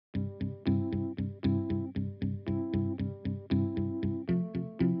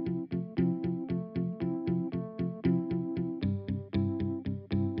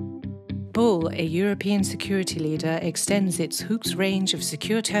Bull, a European security leader, extends its Hoox range of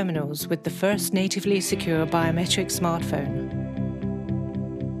secure terminals with the first natively secure biometric smartphone.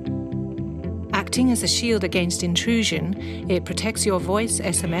 Acting as a shield against intrusion, it protects your voice,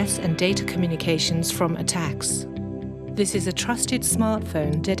 SMS and data communications from attacks. This is a trusted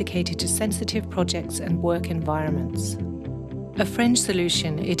smartphone dedicated to sensitive projects and work environments. A French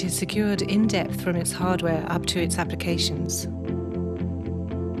solution, it is secured in depth from its hardware up to its applications.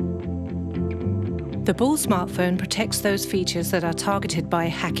 The Bull smartphone protects those features that are targeted by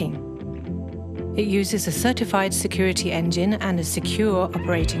hacking. It uses a certified security engine and a secure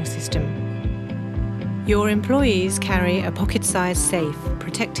operating system. Your employees carry a pocket-sized safe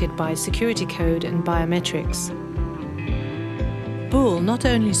protected by security code and biometrics. Bull not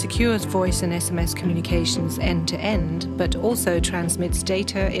only secures voice and SMS communications end-to-end, but also transmits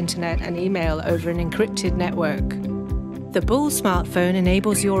data, internet and email over an encrypted network. The Bull smartphone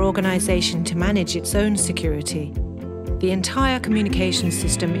enables your organization to manage its own security. The entire communication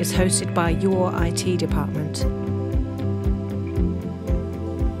system is hosted by your IT department.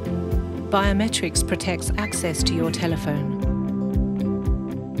 Biometrics protects access to your telephone.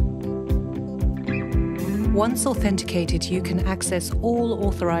 Once authenticated, you can access all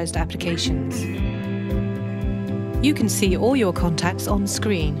authorized applications. You can see all your contacts on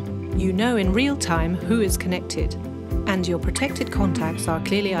screen. You know in real time who is connected, and your protected contacts are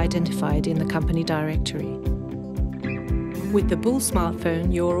clearly identified in the company directory. With the Bull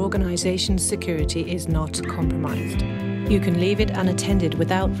smartphone, your organization's security is not compromised. You can leave it unattended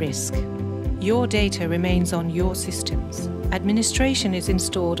without risk. Your data remains on your systems. Administration is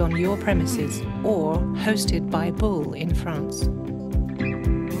installed on your premises or hosted by Bull in France.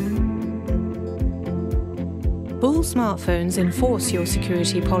 Bull smartphones enforce your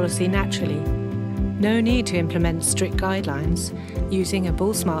security policy naturally. No need to implement strict guidelines. Using a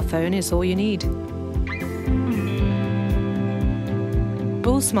Bull smartphone is all you need.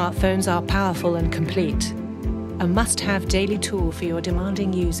 Bull smartphones are powerful and complete. A must-have daily tool for your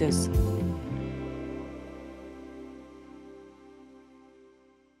demanding users.